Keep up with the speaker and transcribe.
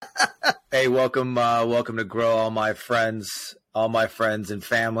Hey, welcome to Grow, all my friends and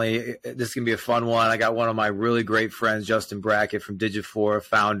family. This is gonna be a fun one. I got one of my really great friends, Justin Brackett from Digifor,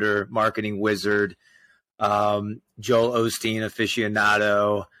 founder, marketing wizard, Joel Osteen,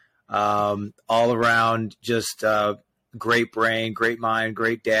 aficionado, all around just great brain, great mind,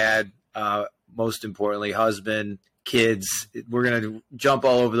 great dad. Most importantly, husband, kids. We're gonna jump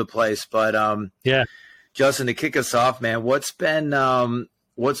all over the place, but Yeah. Justin, to kick us off, man, what's been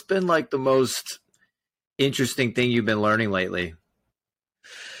like the most interesting thing you've been learning lately?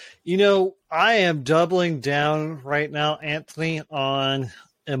 I am doubling down right now, Anthony, on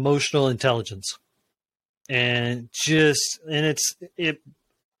emotional intelligence. And we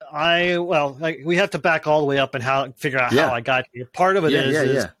have to back all the way up and figure out how I got here. Part of it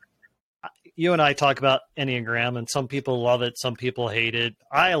is you and I talk about Enneagram, and some people love it, some people hate it.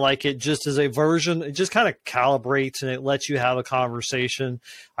 I like it just as a version. It just kind of calibrates and it lets you have a conversation.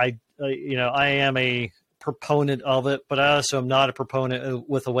 I am a proponent of it, but I also am not a proponent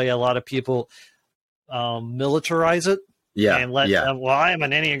with the way a lot of people militarize it. Yeah. And I am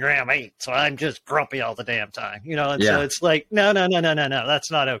an Enneagram 8, so I'm just grumpy all the damn time. So it's like, no,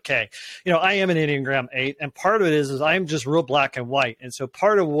 that's not okay. I am an Enneagram 8, and part of it is I'm just real black and white. And so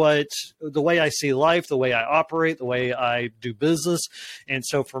part of the way I see life, the way I operate, the way I do business. And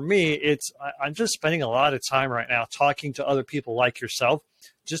so for me, I'm just spending a lot of time right now talking to other people like yourself,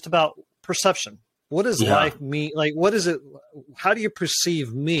 just about perception. What does life mean? Like, what is it? How do you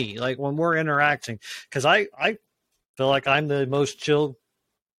perceive me? Like when we're interacting? Because I feel like I'm the most chill,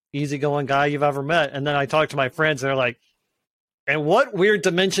 easygoing guy you've ever met. And then I talk to my friends, and they're like, and what weird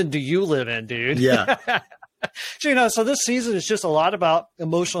dimension do you live in, dude? Yeah. So this season is just a lot about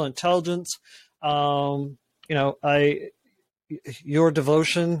emotional intelligence. Your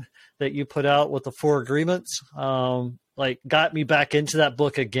devotion that you put out with the 4 agreements, got me back into that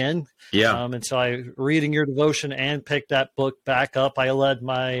book again. Yeah. And so I reading your devotion and picked that book back up. I led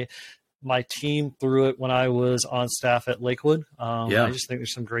my team through it when I was on staff at Lakewood. I just think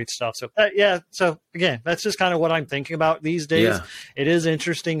there's some great stuff. So So again, that's just kind of what I'm thinking about these days. Yeah. It is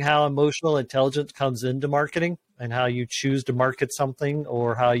interesting how emotional intelligence comes into marketing and how you choose to market something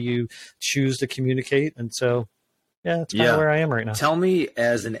or how you choose to communicate. And so, that's kind of where I am right now. Tell me,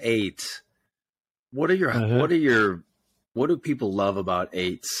 as an 8, what do people love about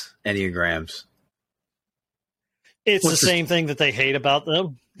 8s, Enneagrams? It's the same thing that they hate about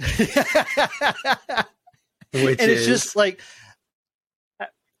them. It's just like,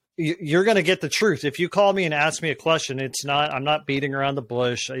 you're going to get the truth. If you call me and ask me a question, I'm not beating around the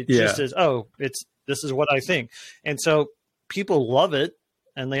bush. It just is, this is what I think. And so people love it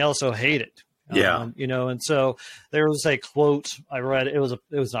and they also hate it. And so there was a quote I read. It was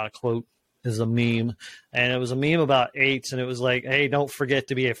not a quote. It was a meme, and it was a meme about 8s. And it was like, hey, don't forget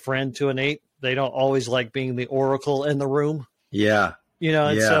to be a friend to an 8. They don't always like being the oracle in the room. Yeah.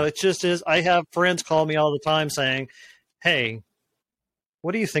 So it just is. I have friends call me all the time saying, hey,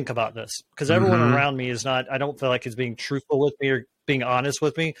 what do you think about this? Because everyone around me I don't feel like is being truthful with me or being honest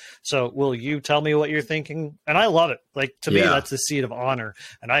with me. So will you tell me what you're thinking? And I love it. Like, to me, that's the seed of honor,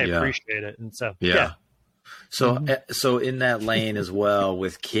 and I appreciate it. And so, So in that lane as well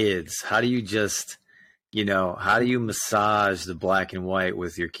with kids, how do you massage the black and white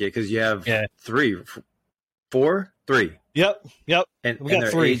with your kid? Because you have 3. Yep. And we got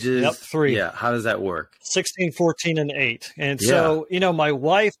their 3. ages. Yep, 3. Yeah. How does that work? 16, 14, and 8. And so, my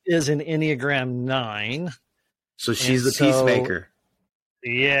wife is an Enneagram 9. So she's the peacemaker.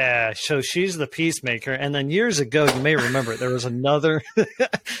 Yeah, so she's the peacemaker. And then years ago, you may remember, there was another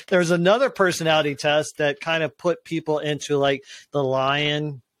personality test that kind of put people into like the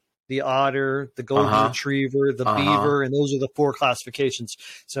lion, the otter, the golden retriever, the beaver, and those are the 4 classifications.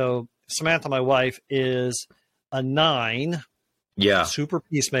 So Samantha, my wife, is a 9. Yeah. Super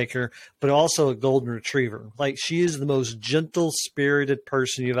peacemaker, but also a golden retriever. Like, she is the most gentle spirited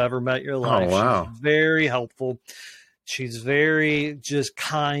person you've ever met in your life. Oh, wow. She's very helpful. She's very just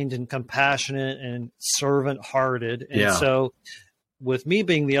kind and compassionate and servant hearted. And so with me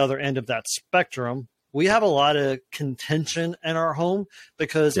being the other end of that spectrum, we have a lot of contention in our home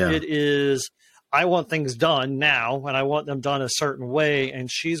because it is, I want things done now and I want them done a certain way. And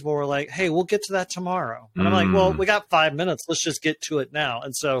she's more like, hey, we'll get to that tomorrow. And I'm like, well, we got 5 minutes. Let's just get to it now.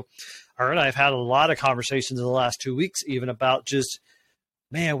 And so her and I have had a lot of conversations in the last 2 weeks, even about just,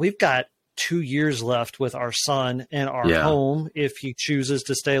 man, we've got 2 years left with our son in our home. If he chooses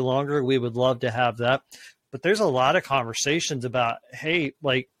to stay longer, we would love to have that. But there's a lot of conversations about, hey,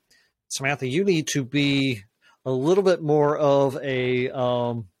 like, Samantha, you need to be a little bit more of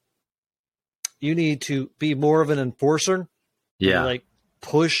you need to be more of an enforcer. Yeah. Like,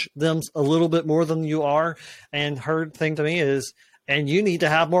 push them a little bit more than you are. And her thing to me is, and you need to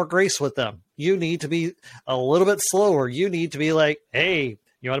have more grace with them. You need to be a little bit slower. You need to be like, hey,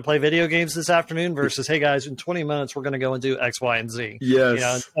 you want to play video games this afternoon versus, hey guys, in 20 minutes, we're going to go and do X, Y, and Z.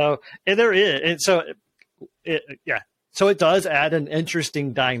 Yes. You know, and there is. And so, so it does add an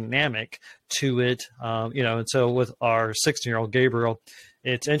interesting dynamic to it. You know, and so with our 16-year-old Gabriel,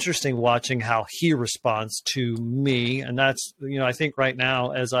 it's interesting watching how he responds to me. And that's, you know, I think right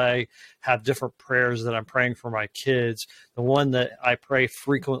now, as I have different prayers that I'm praying for my kids, the one that I pray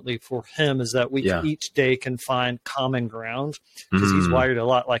frequently for him is that we each day can find common ground, because he's wired a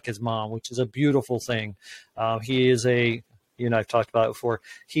lot like his mom, which is a beautiful thing. He is I've talked about it before.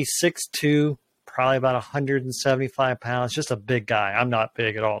 He's 6'2", probably about 175 pounds, just a big guy. I'm not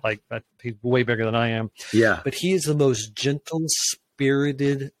big at all. Like, he's way bigger than I am. Yeah. But he is the most gentle,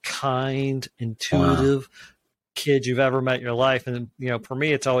 spirited, kind, intuitive kid you've ever met in your life. And, you know, for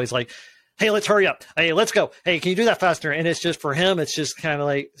me, it's always like, hey, let's hurry up. Hey, let's go. Hey, can you do that faster? And it's just, for him, it's just kind of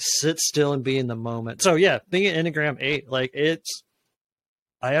like sit still and be in the moment. So yeah, being an Enneagram 8, like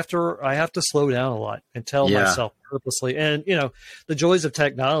I have to slow down a lot and tell myself purposely. And, you know, the joys of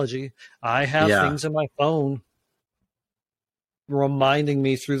technology, I have things in my phone reminding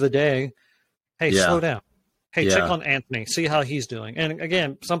me through the day, hey, slow down. Hey, check on Anthony, see how he's doing. And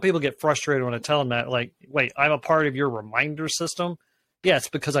again, some people get frustrated when I tell them that, like, wait, I'm a part of your reminder system. Yeah, it's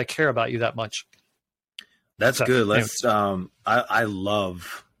because I care about you that much. That's good. Let's, I'm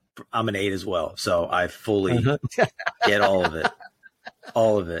an 8 as well. So I fully get all of it.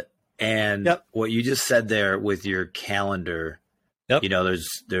 All of it. And what you just said there with your calendar, you know,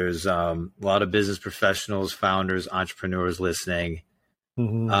 there's a lot of business professionals, founders, entrepreneurs listening.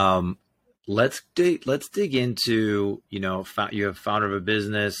 Let's dig into, you know, you have founder of a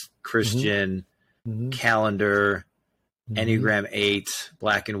business, Christian, calendar, Enneagram 8,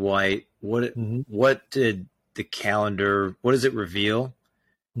 black and white. What did the calendar, what does it reveal?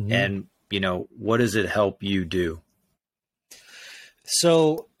 And, you know, what does it help you do?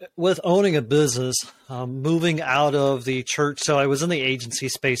 So with owning a business, moving out of the church, so I was in the agency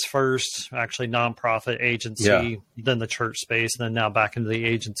space first, actually nonprofit agency, then the church space, and then now back into the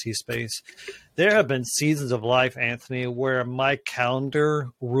agency space. There have been seasons of life, Anthony, where my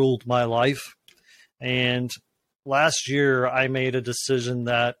calendar ruled my life. And last year I made a decision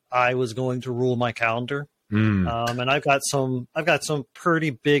that I was going to rule my calendar. And I've got some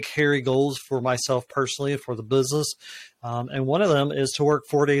pretty big, hairy goals for myself personally, for the business. And one of them is to work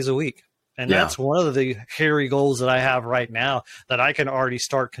 4 days a week. And that's one of the hairy goals that I have right now that I can already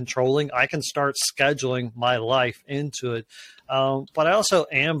start controlling. I can start scheduling my life into it. But I also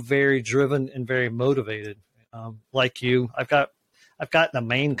am very driven and very motivated. Like you, I've got the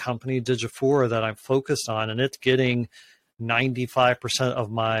main company, Digifora, that I'm focused on, and it's getting 95% of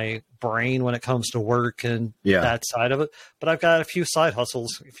my brain when it comes to work and that side of it. But I've got a few side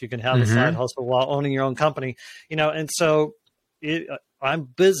hustles, if you can have a side hustle while owning your own company, you know, and so I'm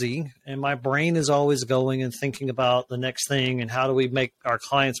busy and my brain is always going and thinking about the next thing and how do we make our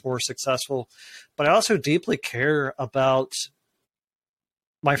clients more successful. But I also deeply care about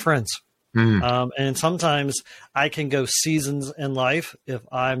my friends. And sometimes I can go seasons in life if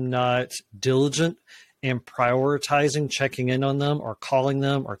I'm not diligent and prioritizing checking in on them or calling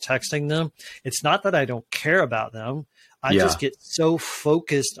them or texting them. It's not that I don't care about them. I just get so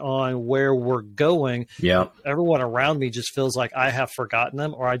focused on where we're going. Everyone around me just feels like I have forgotten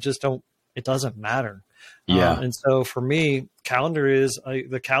them, or I just don't, it doesn't matter. And so for me,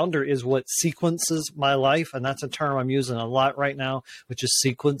 the calendar is what sequences my life. And that's a term I'm using a lot right now, which is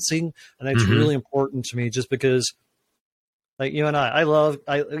sequencing. And it's really important to me just because, like you and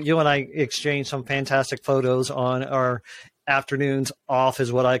you and I exchange some fantastic photos on our afternoons off,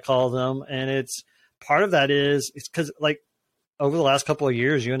 is what I call them. And it's part of that it's because, like, over the last couple of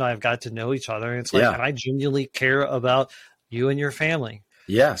years, you and I have got to know each other. And it's like, and I genuinely care about you and your family.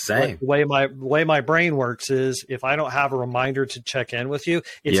 Yeah, same. Like the way my brain works is, if I don't have a reminder to check in with you,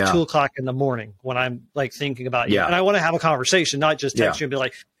 it's 2:00 in the morning when I'm like thinking about you. And I want to have a conversation, not just text you and be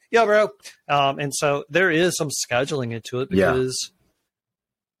like, yeah, bro. And so there is some scheduling into it because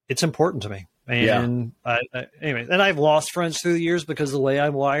it's important to me. And anyway, and I've lost friends through the years because of the way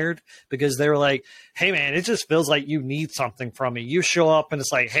I'm wired, because they were like, hey man, it just feels like you need something from me. You show up and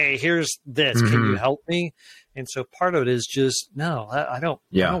it's like, hey, here's this. Can you help me? And so part of it is just, no, I don't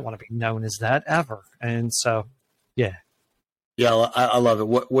want to be known as that ever. And so, Yeah, I love it.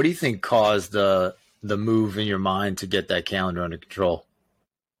 What do you think caused the move in your mind to get that calendar under control?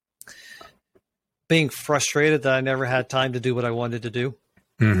 Being frustrated that I never had time to do what I wanted to do.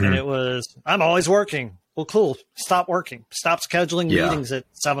 And it was, I'm always working. well, cool. Stop working. Stop scheduling meetings at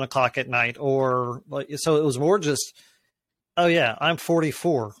 7:00 at night. Or so it was more just, oh yeah, I'm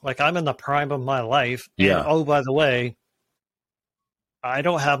 44. Like I'm in the prime of my life. And oh, by the way, I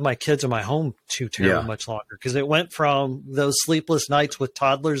don't have my kids in my home too terribly much longer, because it went from those sleepless nights with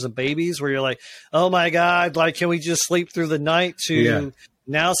toddlers and babies where you're like, oh my God, like, can we just sleep through the night, to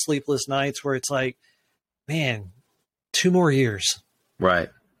now sleepless nights where it's like, man, 2 more years. Right.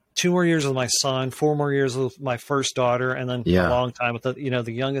 2 more years with my son, 4 more years with my first daughter, and then a long time with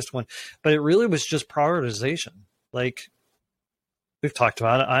the youngest one. But it really was just prioritization. Like we've talked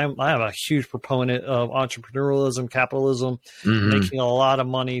about it. I am a huge proponent of entrepreneurialism, capitalism, making a lot of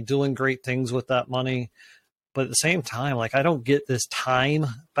money, doing great things with that money. But at the same time, like I don't get this time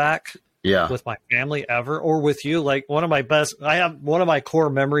back with my family ever, or with you. Like one of my core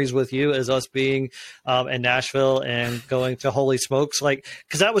memories with you is us being in Nashville and going to Holy Smokes, like,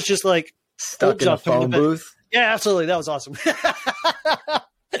 because that was just like stuck in a phone booth. Yeah, absolutely, that was awesome.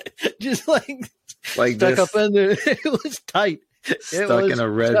 Just like stuck this. Up in there. It was tight. Stuck in a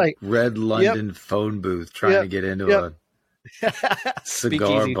red London phone booth trying to get into a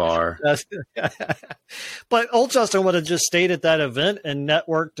cigar bar. But old Justin would have just stayed at that event and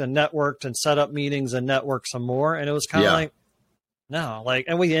networked and set up meetings and networked some more. And it was kind of like, no, like,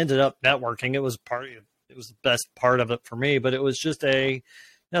 and we ended up networking. It was the best part of it for me, but it was just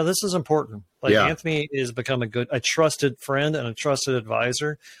no, this is important. Like Anthony has become a trusted friend and a trusted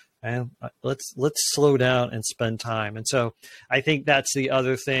advisor. And let's slow down and spend time. And so I think that's the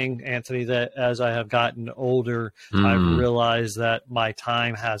other thing, Anthony, that as I have gotten older, I've realized that my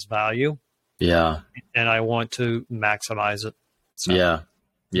time has value. Yeah. And I want to maximize it. So,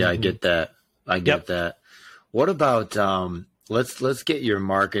 I get that. I get that. What about, let's get your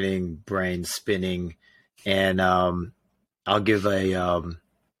marketing brain spinning, and I'll give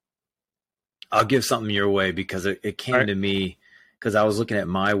something your way, because it came to me. Because I was looking at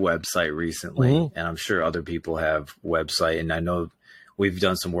my website recently, and I'm sure other people have website, and I know we've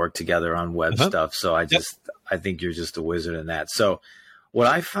done some work together on web stuff. So I think you're just a wizard in that. So what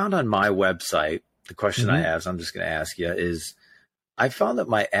I found on my website, the question I have, so I'm just going to ask you, is I found that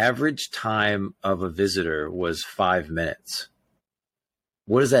my average time of a visitor was 5 minutes.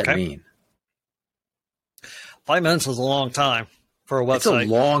 What does that mean? 5 minutes is a long time for a website. It's a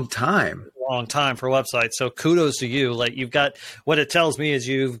long time. Long time for a website. So kudos to you. Like you've got, what it tells me is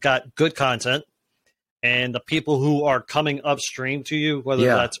you've got good content, and the people who are coming upstream to you, whether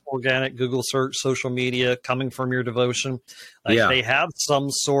that's organic, Google search, social media, coming from your devotion, like they have some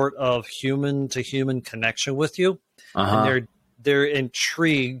sort of human to human connection with you, and they're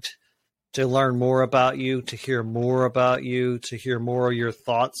intrigued to learn more about you, to hear more about you, to hear more of your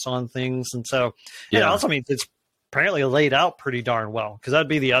thoughts on things. And so it also means it's apparently laid out pretty darn well, because that'd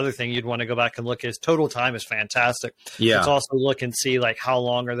be the other thing you'd want to go back and look at. His total time is fantastic. Let's also look and see like how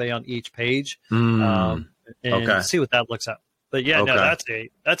long are they on each page, and see what that looks at. But no,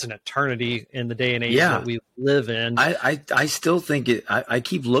 that's an eternity in the day and age that we live in. I still think it. I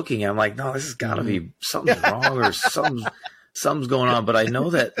keep looking. I'm like, no, this has got to be something's wrong, or something's going on. But I know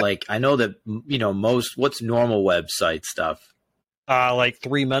that most, what's normal website stuff? Like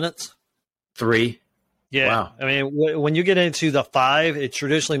 3 minutes. 3. Yeah. Wow. I mean, when you get into the 5, it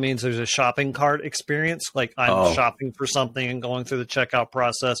traditionally means there's a shopping cart experience. Like I'm shopping for something and going through the checkout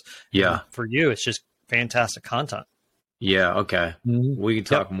process. Yeah. For you, it's just fantastic content. Yeah. Okay. We can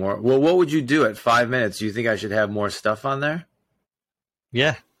talk more. Well, what would you do at 5 minutes? Do you think I should have more stuff on there?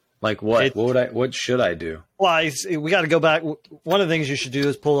 Yeah. Like what? What should I do? Well, we got to go back. One of the things you should do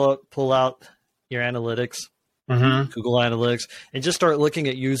is pull out your analytics. Google Analytics, and just start looking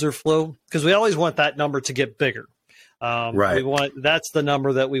at user flow, because we always want that number to get bigger. That's the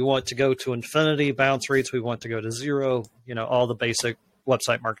number that we want to go to infinity. Bounce rates, we want to go to 0, all the basic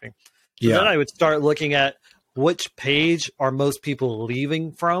website marketing. So then I would start looking at which page are most people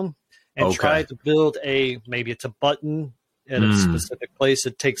leaving from, and try to build maybe it's a button at a specific place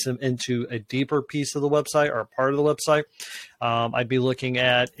that takes them into a deeper piece of the website or a part of the website. I'd be looking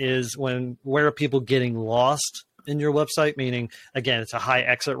at where are people getting lost in your website, meaning, again, it's a high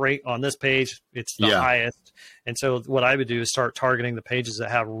exit rate on this page. It's the highest. And so what I would do is start targeting the pages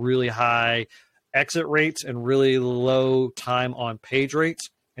that have really high exit rates and really low time on page rates,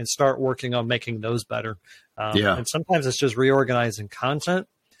 and start working on making those better. And sometimes it's just reorganizing content.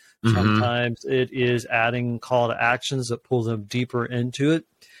 Sometimes it is adding call to actions that pull them deeper into it.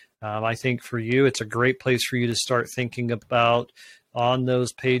 I think for you, it's a great place for you to start thinking about on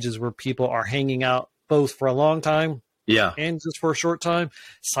those pages where people are hanging out both for a long time and just for a short time,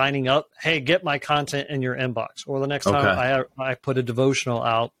 signing up. Hey, get my content in your inbox. Or the next time I put a devotional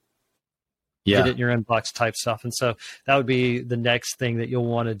out, get it in your inbox type stuff. And so that would be the next thing that you'll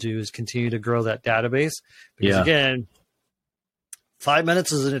want to do, is continue to grow that database. Because again, 5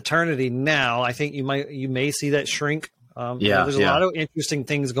 minutes is an eternity now. I think you may see that shrink. There's a lot of interesting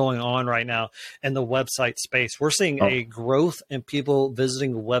things going on right now in the website space. We're seeing a growth in people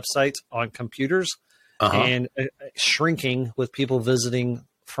visiting websites on computers and shrinking with people visiting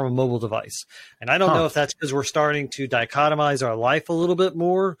from a mobile device. And I don't know if that's because we're starting to dichotomize our life a little bit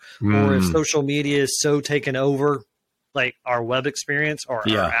more, or if social media is so taken over like our web experience or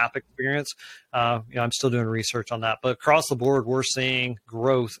our app experience. I'm still doing research on that, but across the board, we're seeing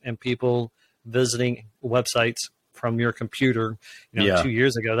growth in people visiting websites from your computer. 2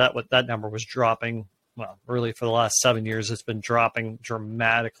 years ago, that number was dropping. Well, really for the last 7 years, it's been dropping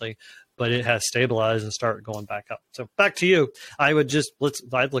dramatically, but it has stabilized and started going back up. So back to you. I'd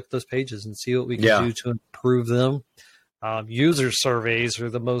look at those pages and see what we can do to improve them. User surveys are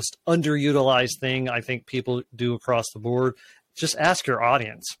the most underutilized thing I think people do across the board. Just ask your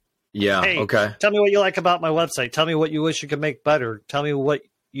audience. Yeah. Hey, tell me what you like about my website. Tell me what you wish you could make better. Tell me what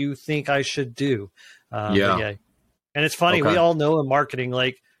you think I should do. And it's funny. We all know in marketing,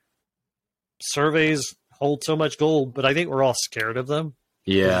 like, surveys hold so much gold, but I think we're all scared of them.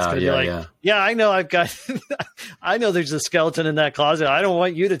 Yeah, I know I've got, I know there's a skeleton in that closet. I don't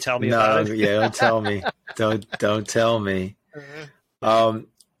want you to tell me about it. Don't tell me. Don't tell me.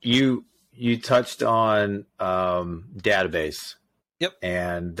 You touched on database. Yep.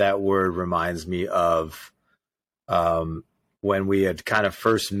 And that word reminds me of when we had kind of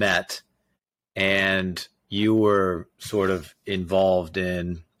first met, and you were sort of involved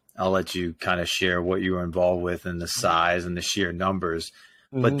in, I'll let you kind of share what you were involved with and the size and the sheer numbers.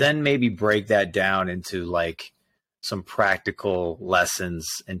 But then maybe break that down into like some practical lessons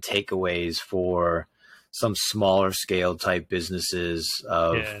and takeaways for some smaller scale type businesses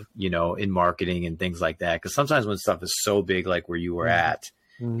of, in marketing and things like that. Because sometimes when stuff is so big, like where you were at,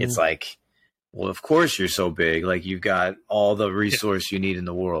 it's like, well, of course you're so big. Like you've got all the resource you need in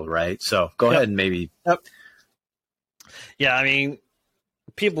the world, right? So go ahead and maybe. Yeah, I mean,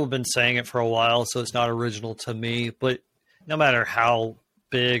 people have been saying it for a while, so it's not original to me. But no matter how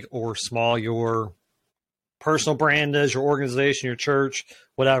big or small your personal brand is, your organization, your church,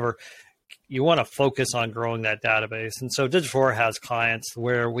 whatever, you want to focus on growing that database. And so Digifor has clients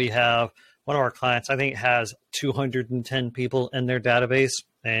where we have one of our clients, I think, has 210 people in their database.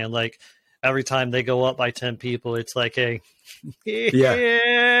 And like every time they go up by 10 people, it's like and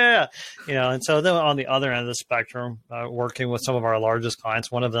so then on the other end of the spectrum, working with some of our largest clients,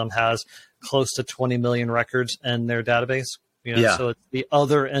 one of them has close to 20 million records in their database. So it's the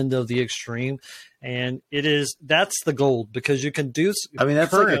other end of the extreme, and that's the gold, because you can do. I mean,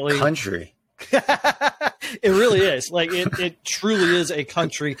 that's like a country. It really is. Like it truly is a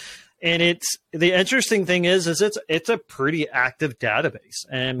country, and it's the interesting thing is it's a pretty active database,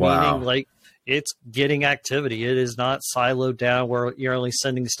 and meaning like it's getting activity. It is not siloed down where you're only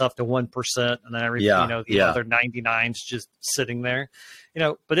sending stuff to 1% and then the other 99's just sitting there.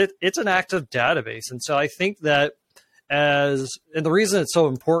 But it's an active database, and so I think that. And the reason it's so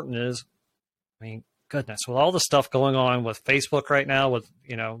important is, I mean, goodness, with all the stuff going on with Facebook right now, with,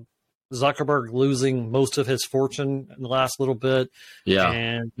 Zuckerberg losing most of his fortune in the last little bit. Yeah.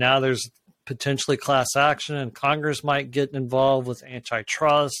 And now there's potentially class action, and Congress might get involved with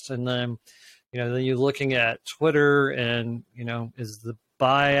antitrust. And then, then you're looking at Twitter and, is the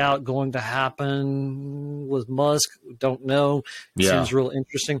buyout going to happen with Musk? Don't know. Seems real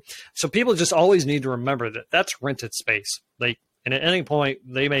interesting. So people just always need to remember that that's rented space. Like, and at any point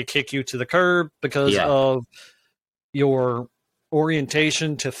they may kick you to the curb because of your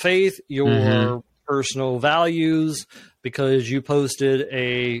orientation to faith, your personal values, because you posted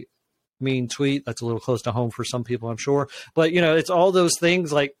a mean tweet. That's a little close to home for some people, I'm sure. But, it's all those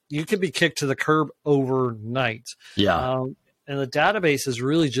things. Like, you could be kicked to the curb overnight. Yeah. And the database is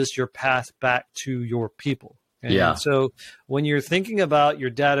really just your path back to your people. And so when you're thinking about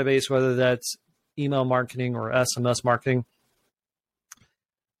your database, whether that's email marketing or SMS marketing,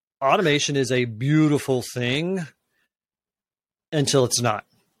 automation is a beautiful thing until it's not.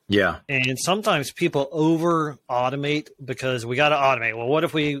 Yeah. And sometimes people over automate because we got to automate. Well, what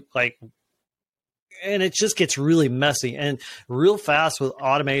if we and it just gets really messy and real fast with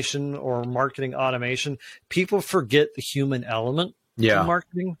automation or marketing automation. People forget the human element in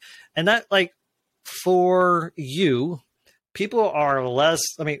marketing. And that, for you, people are less,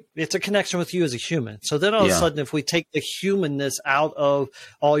 it's a connection with you as a human. So then all of a sudden, if we take the humanness out of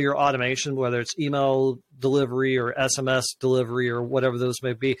all your automation, whether it's email delivery or SMS delivery or whatever those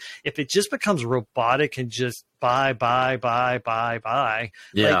may be, if it just becomes robotic and just buy.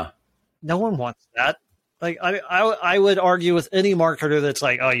 No one wants that. Like I would argue with any marketer that's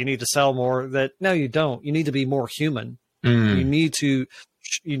like, oh, you need to sell more. That no, you don't. You need to be more human.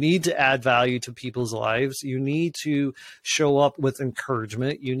 You need to add value to people's lives. You need to show up with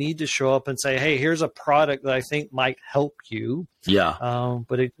encouragement. You need to show up and say, hey, here's a product that I think might help you. Yeah.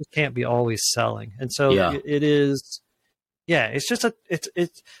 But it just can't be always selling. And so it is. Yeah, it's just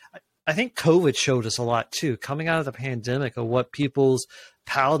I think COVID showed us a lot too, coming out of the pandemic, of what people's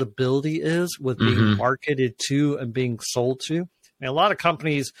palatability is with being marketed to and being sold to. I mean, a lot of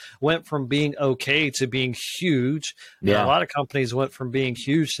companies went from being okay to being huge. Yeah. A lot of companies went from being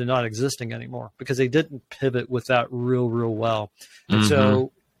huge to not existing anymore because they didn't pivot with that real well. And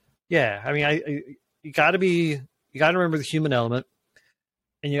so, yeah, I mean, you got to remember the human element,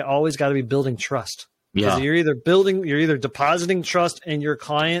 and you always got to be building trust. Yeah. You're either depositing trust in your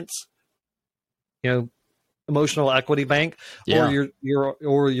clients, emotional equity bank, or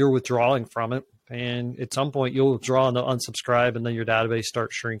you're withdrawing from it. And at some point you'll withdraw and they'll unsubscribe, and then your database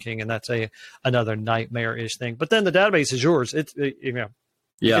starts shrinking, and that's another nightmare-ish thing. But then the database is yours. You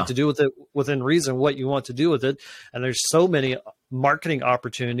get to do with it within reason what you want to do with it. And there's so many marketing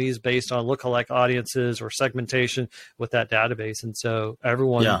opportunities based on lookalike audiences or segmentation with that database. And so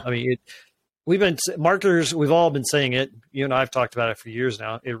everyone, I mean, marketers, we've all been saying it. You and I have talked about it for years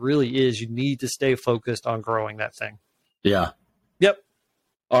now. It really is. You need to stay focused on growing that thing. Yeah. Yep.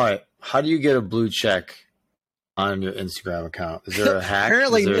 All right. How do you get a blue check on your Instagram account? Is there a hack?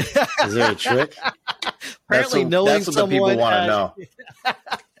 Apparently, is there a trick? Apparently, that's what the people want to know.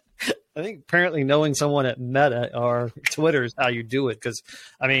 I think apparently knowing someone at Meta or Twitter is how you do it. Because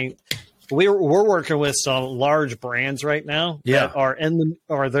I mean, we're working with some large brands right now that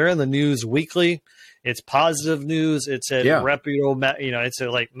they're in the news weekly. It's positive news. It's at reputable, it's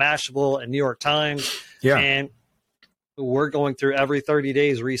at like Mashable and New York Times. Yeah. And we're going through every 30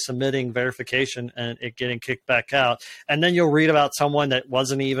 days resubmitting verification and it getting kicked back out. And then you'll read about someone that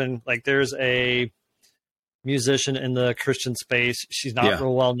wasn't even like, there's a musician in the Christian space. She's not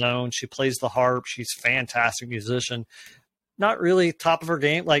real well known. She plays the harp. She's a fantastic musician. Not really top of her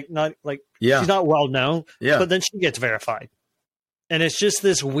game. She's not well known, but then she gets verified. And it's just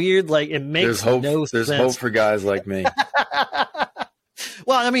this weird, it makes no sense. There's hope for guys like me.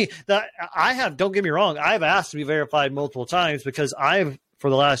 Well, I mean, don't get me wrong. I've asked to be verified multiple times because for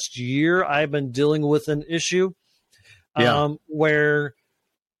the last year, I've been dealing with an issue where,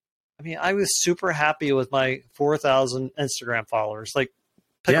 I mean, I was super happy with my 4,000 Instagram followers, like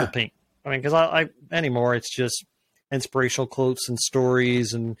Pickle Pink. I mean, because anymore, it's just inspirational quotes and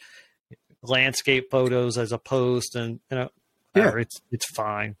stories and landscape photos as a post, and it's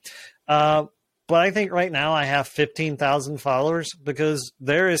fine. But I think right now I have 15,000 followers because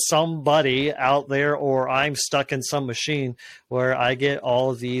there is somebody out there, or I'm stuck in some machine where I get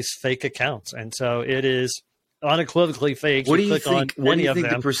all of these fake accounts, and so it is unequivocally fake. What do you think? What do you think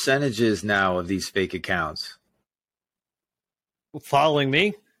the percentage is now of these fake accounts? Following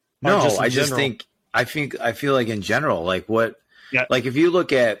me? No, I feel like in general, like if you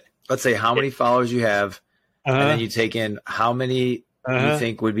look at, let's say, how many followers you have, and then you take in how many you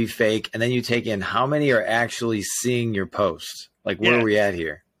think would be fake, and then you take in how many are actually seeing your post. Like, where are we at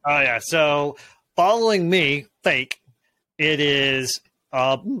here? Oh, yeah. So following me, fake, it is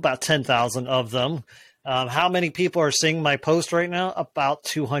about 10,000 of them. How many people are seeing my post right now? About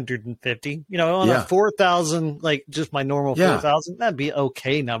 250. On a 4,000, like just my normal 4,000, that'd be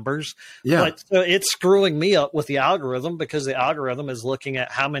okay numbers. Yeah. But so it's screwing me up with the algorithm because the algorithm is looking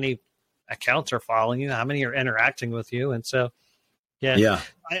at how many accounts are following you, how many are interacting with you. And so, I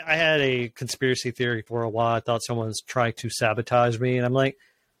had a conspiracy theory for a while. I thought someone was trying to sabotage me. And I'm like,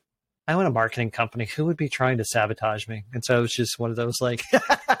 I own a marketing company. Who would be trying to sabotage me? And so it's just one of those like...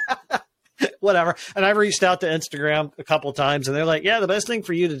 whatever. And I've reached out to Instagram a couple of times and they're like, the best thing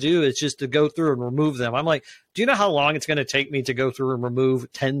for you to do is just to go through and remove them. I'm like, do you know how long it's going to take me to go through and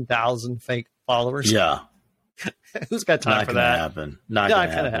remove 10,000 fake followers? Yeah. Who's got time for that? Happen. Not going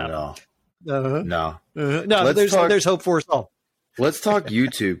to happen at all. No. No, there's hope for us all. Let's talk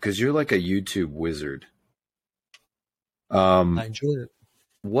YouTube, because you're like a YouTube wizard. I enjoy it.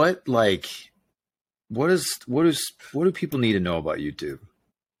 What do people need to know about YouTube?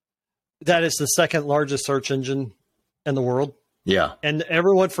 That is the second largest search engine in the world. Yeah. And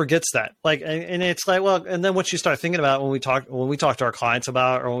everyone forgets that. And it's like, well, and then once you start thinking about it, when we talk to our clients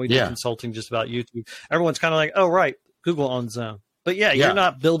about, or when we do consulting just about YouTube, everyone's kind of like, oh, right, Google owns them. But you're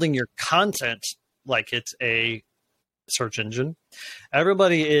not building your content like it's a search engine.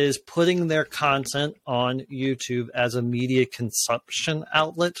 Everybody is putting their content on YouTube as a media consumption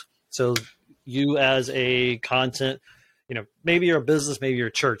outlet. So you as a content, maybe you're a business, maybe you're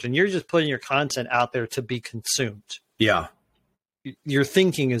a church, and you're just putting your content out there to be consumed. Yeah. Your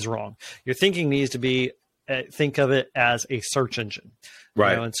thinking is wrong. Your thinking needs to be, think of it as a search engine.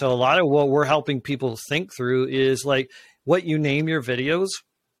 Right. And so a lot of what we're helping people think through is like what you name your videos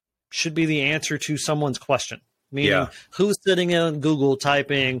should be the answer to someone's question. Meaning who's sitting in Google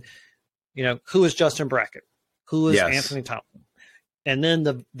typing, who is Justin Brackett? Who is Anthony Thompson? And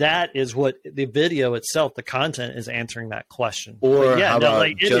then that is what the video itself, the content is answering that question. Or how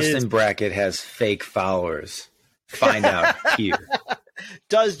about Justin Brackett has fake followers? Find out here.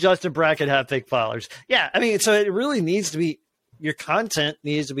 Does Justin Brackett have fake followers? Yeah. I mean, so it really needs to be, your content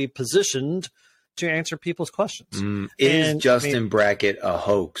needs to be positioned to answer people's questions. Is Justin Brackett a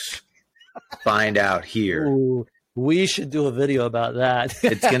hoax? Find out here. Ooh, we should do a video about that.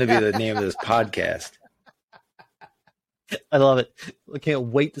 It's going to be the name of this podcast. I love it. I can't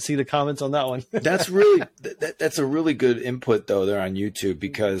wait to see the comments on that one. That's a really good input though there on YouTube,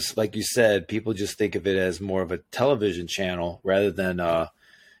 because like you said, people just think of it as more of a television channel rather than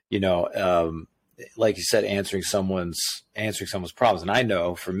like you said, answering someone's problems. And I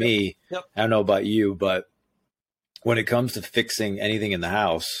know for me, I don't know about you, but when it comes to fixing anything in the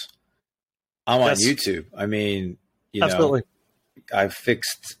house, I'm on YouTube. I mean, absolutely. I've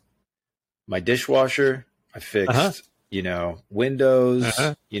fixed my dishwasher. I fixed windows,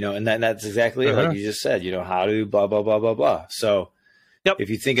 and that's exactly it. Like you just said, how to blah, blah, blah, blah, blah. So if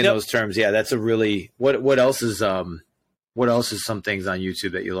you think in those terms, that's a really, what else is some things on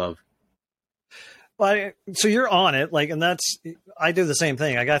YouTube that you love? Well, so you're on it, I do the same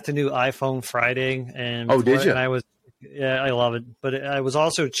thing. I got the new iPhone Friday, and did you? And I love it. But I was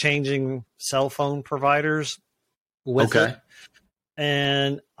also changing cell phone providers with it.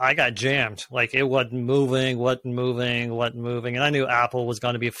 And I got jammed. Like it wasn't moving. And I knew Apple was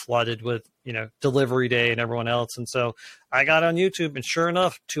going to be flooded with, delivery day and everyone else. And so I got on YouTube, and sure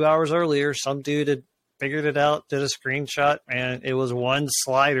enough, 2 hours earlier, some dude had figured it out, did a screenshot, and it was one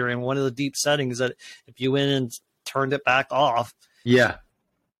slider in one of the deep settings that if you went and turned it back off,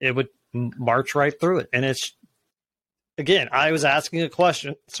 it would march right through it. And it's, again, I was asking a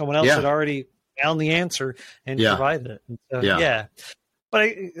question. Someone else had already found the answer and provided it. And so, but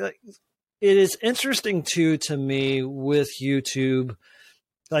it is interesting too, to me, with YouTube,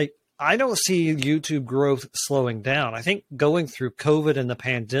 like I don't see YouTube growth slowing down. I think going through COVID and the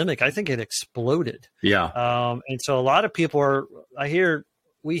pandemic, I think it exploded. And so a lot of people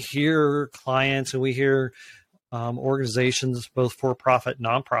we hear clients and we hear organizations, both for-profit,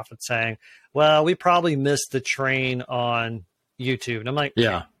 nonprofit, saying, well, we probably missed the train on YouTube. And I'm like,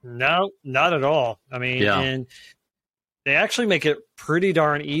 no, not at all. I mean, and they actually make it pretty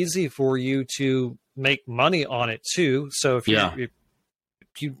darn easy for you to make money on it too. So if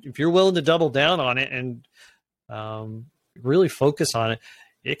you're willing to double down on it and really focus on it,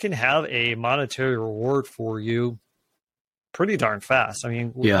 it can have a monetary reward for you pretty darn fast. I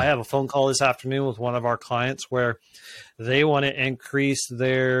mean, I have a phone call this afternoon with one of our clients where they want to increase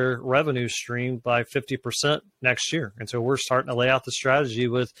their revenue stream by 50% next year. And so we're starting to lay out the strategy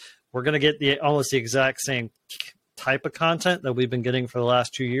with, we're going to get almost the exact same type of content that we've been getting for the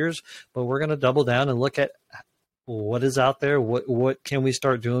last 2 years, but we're going to double down and look at what is out there. What can we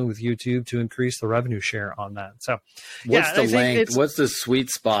start doing with YouTube to increase the revenue share on that? So what's the length? What's the sweet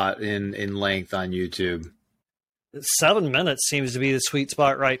spot in length on YouTube? 7 minutes seems to be the sweet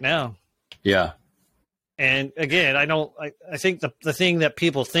spot right now. And again, I think the thing that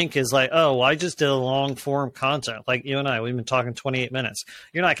people think is like, oh, well, I just did a long form content. Like you and I, we've been talking 28 minutes.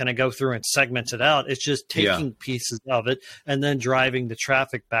 You're not going to go through and segment it out. It's just taking pieces of it and then driving the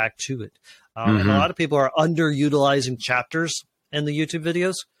traffic back to it. And a lot of people are underutilizing chapters in the YouTube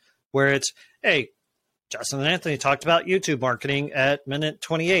videos where it's, hey, Justin and Anthony talked about YouTube marketing at minute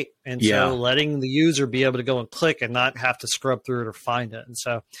 28. And so letting the user be able to go and click and not have to scrub through it or find it. And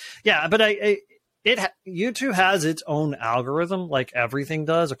so, but YouTube has its own algorithm, like everything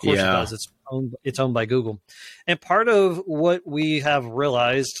does. Of course it does. It's owned by Google. And part of what we have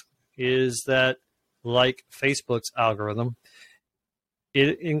realized is that, like Facebook's algorithm,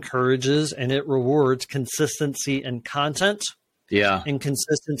 it encourages and it rewards consistency in content and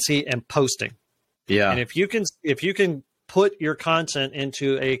consistency in posting. And if you can put your content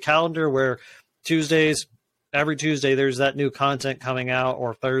into a calendar where every Tuesday there's that new content coming out,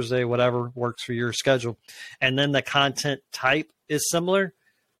 or Thursday, whatever works for your schedule, and then the content type is similar,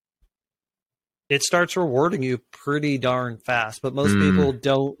 it starts rewarding you pretty darn fast. But most people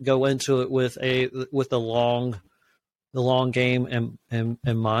don't go into it with the long game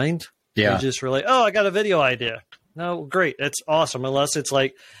in mind. They just really, I got a video idea. No, great, that's awesome. Unless it's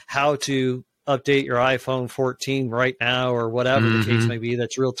like how to update your iPhone 14 right now or whatever the case may be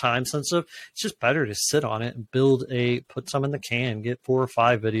that's real time sensitive. It's just better to sit on it and put some in the can, get 4 or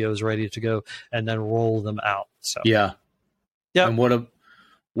 5 videos ready to go, and then roll them out. So yeah. And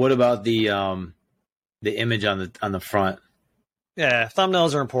what about the image on the front? Yeah,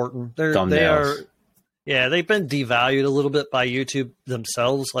 thumbnails are important. They've been devalued a little bit by YouTube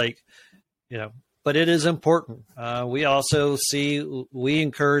themselves, but it is important. We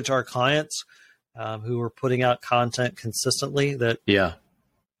encourage our clients who are putting out content consistently that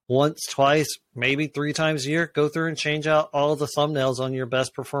once, twice, maybe 3 times a year, go through and change out all the thumbnails on your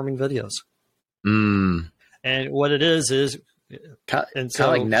best performing videos. And what it is kind of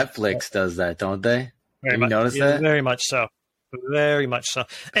like Netflix does that, don't they? Have you noticed that? Very much so. Very much so.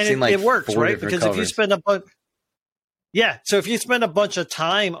 And it works, right? Because if you spend so if you spend a bunch of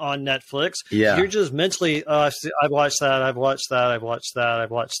time on Netflix, you're just mentally, I've watched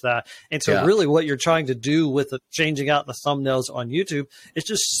that. And so really what you're trying to do with changing out the thumbnails on YouTube is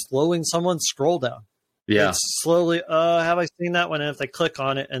just slowing someone's scroll down. Yeah. It's slowly, have I seen that one? And if they click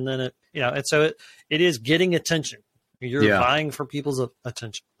on it and then and so it is getting attention. You're vying for people's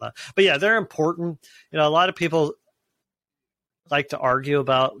attention. But yeah, they're important. A lot of people like to argue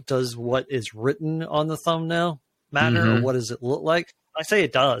about, does what is written on the thumbnail matter or what does it look like? I say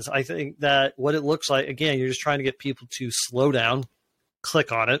it does. I think that what it looks like, again, you're just trying to get people to slow down,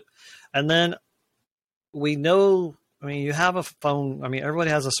 click on it. And then we know, you have a phone. Everybody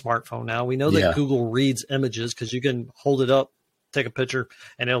has a smartphone now. We know that Google reads images because you can hold it up, take a picture,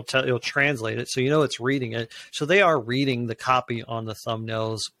 and it'll translate it. So it's reading it. So they are reading the copy on the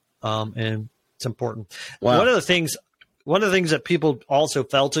thumbnails, and it's important. Wow. One of the things that people also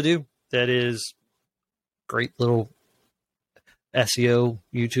fail to do that is great little SEO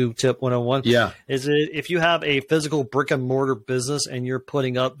YouTube tip 101 is that if you have a physical brick and mortar business and you're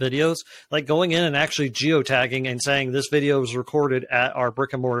putting up videos, like going in and actually geotagging and saying this video was recorded at our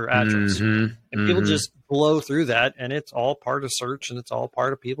brick and mortar address. And people just blow through that, and it's all part of search and it's all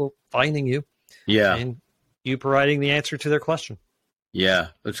part of people finding you. Yeah. And you providing the answer to their question. Yeah,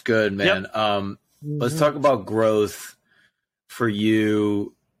 that's good, man. Yep. Let's talk about growth for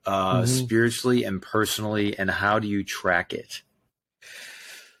you spiritually and personally, and how do you track it?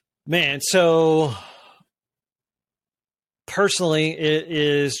 Man, so personally, it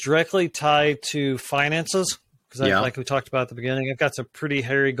is directly tied to finances because like we talked about at the beginning, I've got some pretty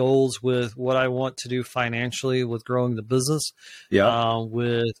hairy goals with what I want to do financially with growing the business.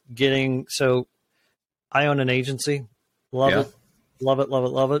 So I own an agency. Love it.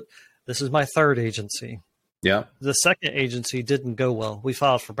 This is my 3rd agency. Yeah. The 2nd agency didn't go well. We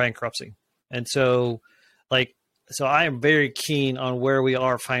filed for bankruptcy. And so I am very keen on where we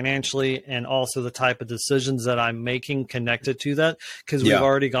are financially and also the type of decisions that I'm making connected to that, because we've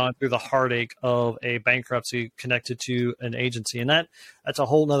already gone through the heartache of a bankruptcy connected to an agency. And that's a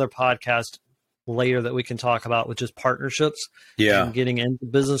whole nother podcast later that we can talk about, which is partnerships and getting into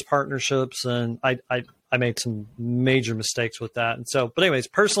business partnerships. And I made some major mistakes with that. And so, but anyways,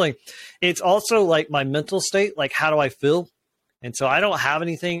 personally, it's also like my mental state, like how do I feel? And so I don't have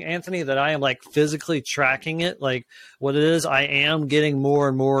anything, Anthony, that I am like physically tracking it. Like what it is, I am getting more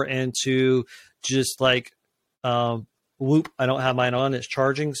and more into just like Whoop. I don't have mine on. It's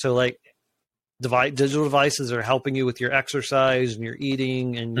charging. So like digital devices are helping you with your exercise and your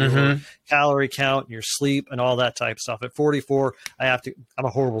eating and your calorie count and your sleep and all that type of stuff. At 44, I'm a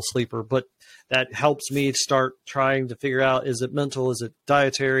horrible sleeper, but that helps me start trying to figure out, is it mental? Is it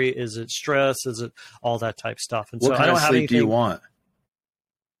dietary? Is it stress? Is it all that type of stuff? And what kind of sleep do you want?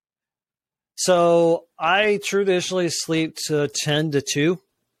 So I traditionally sleep to 10 to 2.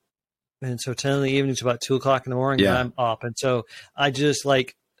 And so 10 in the evening to about 2 o'clock in the morning, and I'm up. And so I just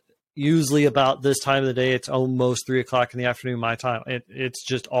usually about this time of the day, it's almost 3 o'clock in the afternoon, my time. It's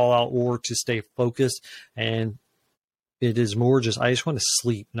just all out war to stay focused. And it is more just, I just want to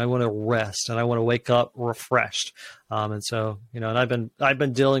sleep and I want to rest and I want to wake up refreshed. And so, and I've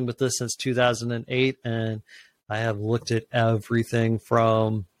been dealing with this since 2008, and I have looked at everything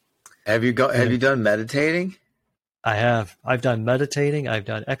from. Have you done meditating? I have. I've done meditating. I've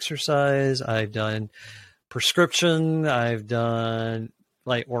done exercise. I've done prescription. I've done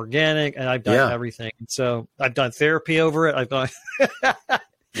organic, and I've done everything. And so I've done therapy over it. I've done,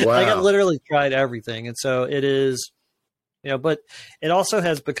 I've literally tried everything. And so it is, but it also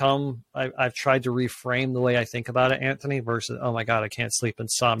has become, I've tried to reframe the way I think about it, Anthony, versus, oh my God, I can't sleep,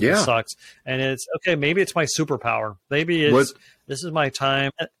 insomnia sucks. And it's okay. Maybe it's my superpower. Maybe this is my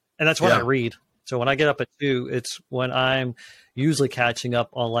time. And that's when I read. So when I get up at 2, it's when I'm usually catching up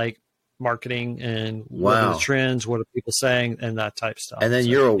on marketing and what are the trends, what are people saying, and that type of stuff. And then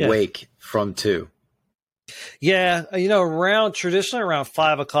you're awake from 2. Yeah, traditionally around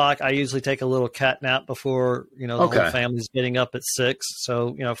 5 o'clock, I usually take a little cat nap before the whole family's getting up at 6.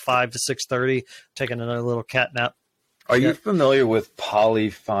 So 5 to 6:30, taking another little cat nap. Are you familiar with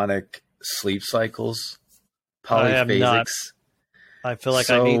polyphonic sleep cycles? Polyphasics? I am not. I feel like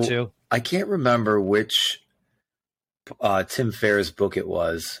I need to. I can't remember which Tim Ferriss book it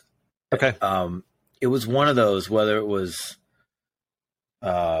was. Okay. It was one of those, whether it was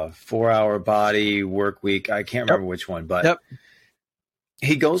 4-hour body work week. I can't remember which one, but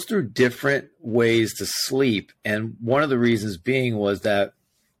he goes through different ways to sleep. And one of the reasons being was that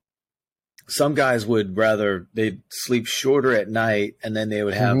some guys would they'd sleep shorter at night and then they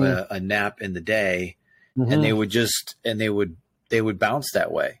would have a nap in the day, and they would bounce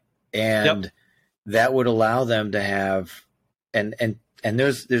that way. And that would allow them to have, and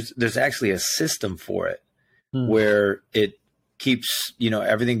there's actually a system for it where it keeps,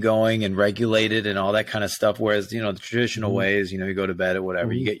 everything going and regulated and all that kind of stuff. Whereas, the traditional ways, you go to bed or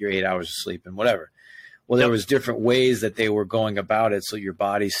whatever, you get your 8 hours of sleep and whatever. Well, there was different ways that they were going about it. So your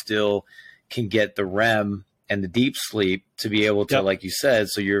body still can get the REM and the deep sleep to be able to, like you said,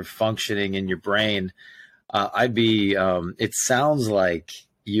 so you're functioning in your brain. It sounds like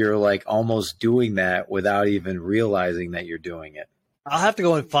you're like almost doing that without even realizing that you're doing it. I'll have to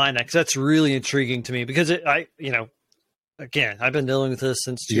go and find that because that's really intriguing to me because again, I've been dealing with this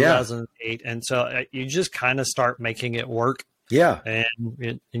since 2008. And so you just kind of start making it work. Yeah.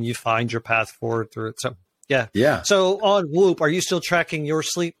 And you find your path forward through it. So, yeah. Yeah. So on Whoop, are you still tracking your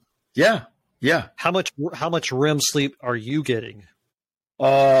sleep? Yeah. Yeah. How much REM sleep are you getting?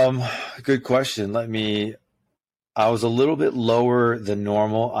 Good question. I was a little bit lower than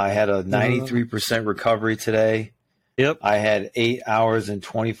normal. I had a 93% recovery today. Yep. I had 8 hours and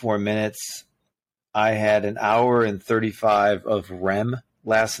 24 minutes. I had an hour and 35 of REM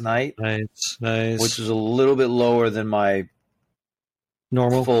last night. Nice. Which was a little bit lower than my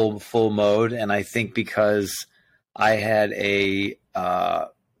normal full mode. And I think because I had a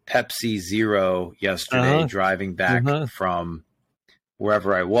Pepsi Zero yesterday driving back from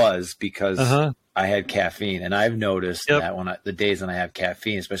wherever I was because I had caffeine. And I've noticed that the days when I have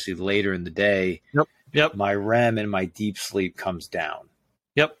caffeine, especially later in the day, my REM and my deep sleep comes down.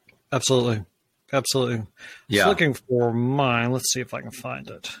 Yep. Absolutely. Absolutely. Yeah. Just looking for mine. Let's see if I can find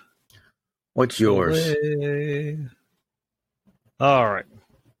it. What's yours? All right.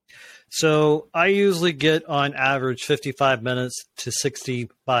 So I usually get on average 55 minutes to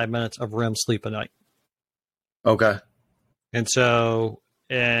 65 minutes of REM sleep a night. Okay. And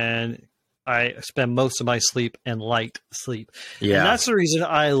I spend most of my sleep in light sleep. Yeah. And that's the reason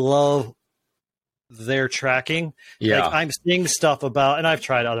I love their tracking. Yeah. Like I'm seeing stuff about, and I've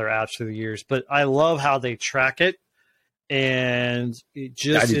tried other apps through the years, but I love how they track it. And it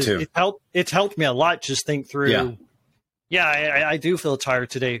just, it's helped me a lot. Just think through. Yeah. I do feel tired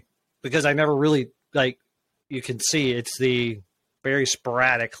today because I never really you can see it's the very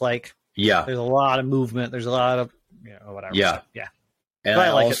sporadic, there's a lot of movement. There's a lot of, whatever. Yeah. So, yeah. And I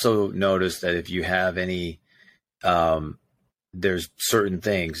also noticed that if you have any, there's certain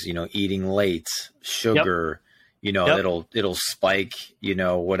things, eating late, sugar, it'll spike,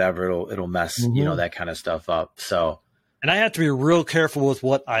 whatever, it'll mess, that kind of stuff up. So, and I have to be real careful with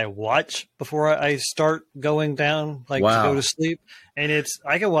what I watch before I start going down, to go to sleep. And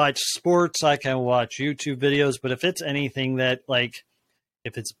I can watch sports, I can watch YouTube videos, but if it's anything that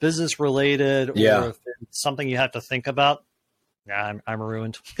if it's business related or if it's something you have to think about, I'm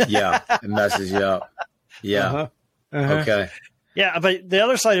ruined. Yeah. It messes you up. Yeah. Okay. Yeah, but the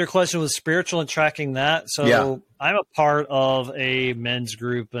other side of your question was spiritual and tracking that. So I'm a part of a men's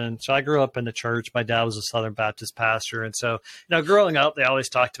group, and so I grew up in the church. My dad was a Southern Baptist pastor, and so growing up, they always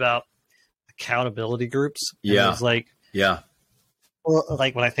talked about accountability groups. Yeah, it was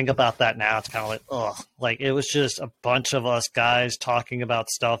when I think about that now, it's kind of it was just a bunch of us guys talking about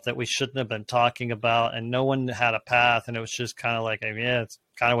stuff that we shouldn't have been talking about, and no one had a path, and it was just kind of it's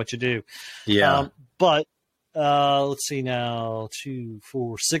kind of what you do. Yeah, but. Let's see now,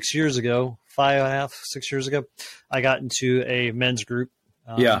 6 years ago, 5.5, 6 years ago, I got into a men's group.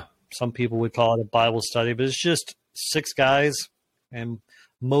 Some people would call it a Bible study, but it's just 6 guys, and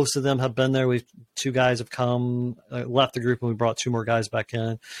most of them have been there. 2 guys have come, left the group, and we brought 2 more guys back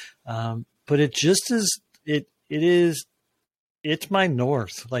in. But it just is, it's my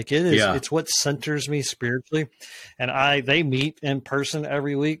north. It is, it's what centers me spiritually. And they meet in person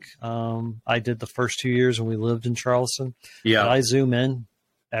every week. I did the first 2 years when we lived in Charleston. Yeah. But I Zoom in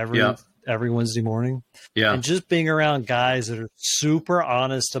every every Wednesday morning. Yeah. And just being around guys that are super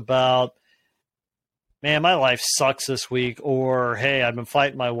honest about, man, my life sucks this week, or, hey, I've been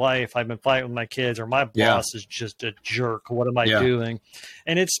fighting my wife, I've been fighting with my kids, or my boss is just a jerk. What am I doing?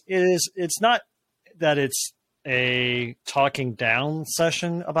 And it's not that it's a talking down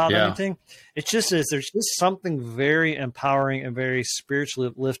session about anything. It just is. There's just something very empowering and very spiritually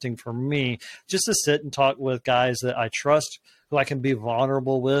uplifting for me just to sit and talk with guys that I trust, who I can be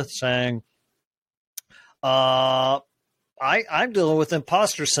vulnerable with, saying, I'm dealing with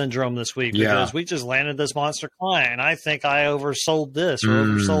imposter syndrome this week because we just landed this monster client and I think I oversold this or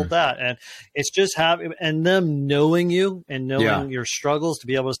oversold that. And it's just having, and them knowing you and knowing your struggles to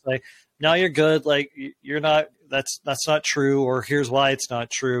be able to say, no, you're good. Like, you're not, that's not true, or here's why it's not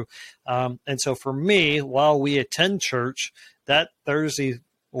true. And so for me, while we attend church, that Thursday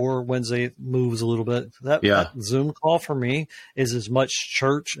or Wednesday moves a little bit. That Zoom call for me is as much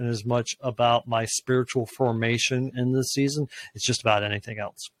church and as much about my spiritual formation in this season. It's just about anything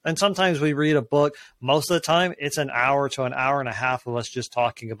else. And sometimes we read a book. Most of the time, it's an hour to an hour and a half of us just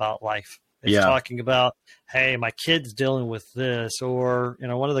talking about life. It's talking about, hey, my kid's dealing with this, or, you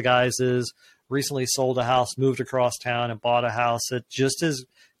know, one of the guys is recently sold a house, moved across town and bought a house that just has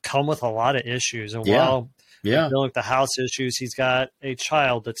come with a lot of issues. And while dealing with the house issues, he's got a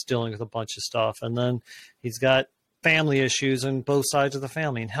child that's dealing with a bunch of stuff. And then he's got family issues on both sides of the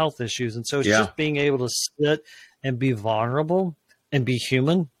family and health issues. And so it's just being able to sit and be vulnerable and be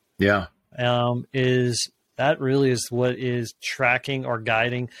human. That really is what is tracking or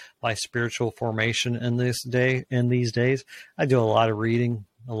guiding my spiritual formation in these days. I do a lot of reading,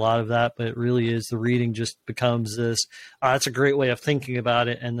 a lot of that, but it really is the reading just becomes this, that's a great way of thinking about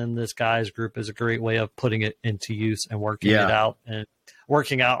it. And then this guys group is a great way of putting it into use and working it out and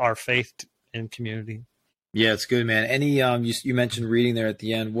working out our faith in community. Yeah, it's good, man. Any, you mentioned reading there at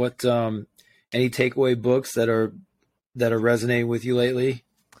the end. What, any takeaway books that are resonating with you lately?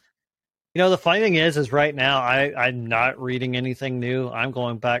 You know, the funny thing is right now I'm not reading anything new. I'm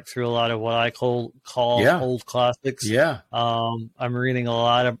going back through a lot of what I call old classics. I'm reading a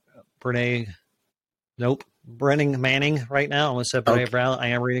lot of Brennan Manning right now. I almost said Brene Brown. I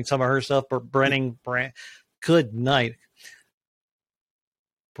am reading some of her stuff, but Brennan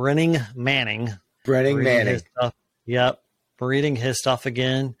Manning. His stuff. Yep. Reading his stuff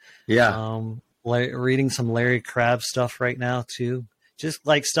again. Reading some Larry Crabb stuff right now too. Just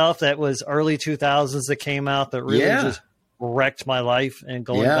like stuff that was early 2000s that came out that really just wrecked my life, and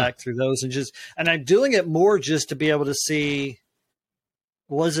going back through those and I'm doing it more just to be able to see,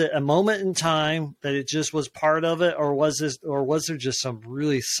 was it a moment in time that it just was part of it, or was there just some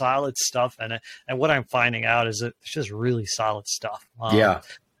really solid stuff in it? And what I'm finding out is that it's just really solid stuff.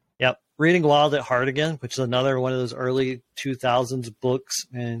 Reading Wild at Heart again, which is another one of those early 2000s books.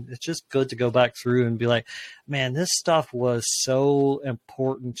 And it's just good to go back through and be like, man, this stuff was so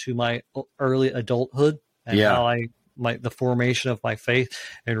important to my early adulthood and how the formation of my faith,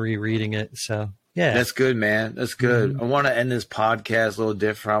 and rereading it. So, that's good, man. That's good. I want to end this podcast a little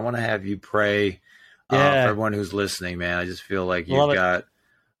different. I want to have you pray for everyone who's listening, man. I just feel like you've got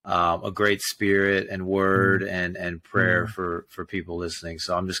a great spirit and word and prayer for people listening.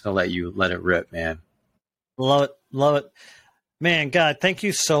 So I'm just going to let it rip, man. Love it. Man, God, thank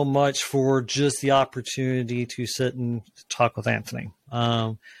you so much for just the opportunity to sit and talk with Anthony.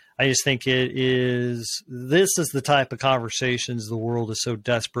 I just think this is the type of conversations the world is so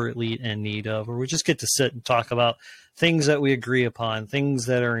desperately in need of, where we just get to sit and talk about things that we agree upon, things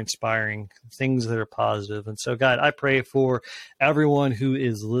that are inspiring, things that are positive. And so, God, I pray for everyone who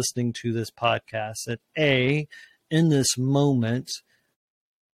is listening to this podcast that in this moment,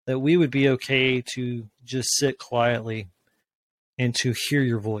 that we would be okay to just sit quietly and to hear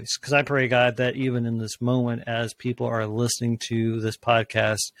your voice. Because I pray, God, that even in this moment, as people are listening to this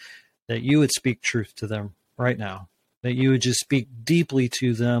podcast, that you would speak truth to them right now, that you would just speak deeply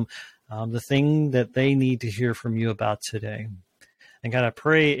to them, the thing that they need to hear from you about today. And God, I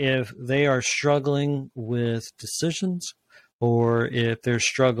pray if they are struggling with decisions, or if they're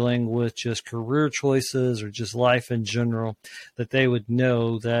struggling with just career choices or just life in general, that they would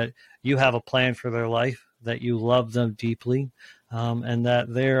know that you have a plan for their life, that you love them deeply, and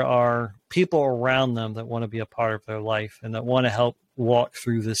that there are people around them that want to be a part of their life and that want to help walk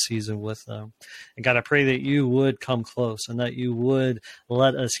through this season with them. And God, I pray that you would come close and that you would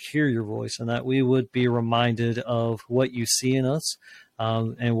let us hear your voice, and that we would be reminded of what you see in us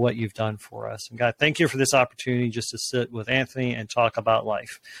and what you've done for us. And God, thank you for this opportunity just to sit with Anthony and talk about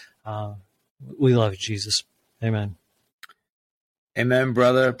life. We love you, Jesus. Amen. Amen,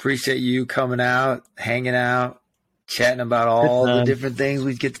 brother. Appreciate you coming out, hanging out, chatting about all the different things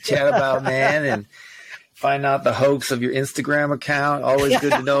we get to chat about, man, and find out the hoax of your Instagram account. Always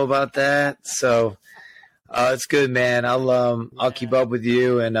good to know about that. So it's good, man. I'll keep up with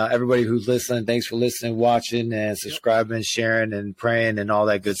you and everybody who's listening. Thanks for listening, watching, and subscribing, sharing, and praying, and all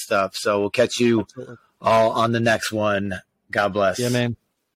that good stuff. So we'll catch you all on the next one. God bless. Yeah, man.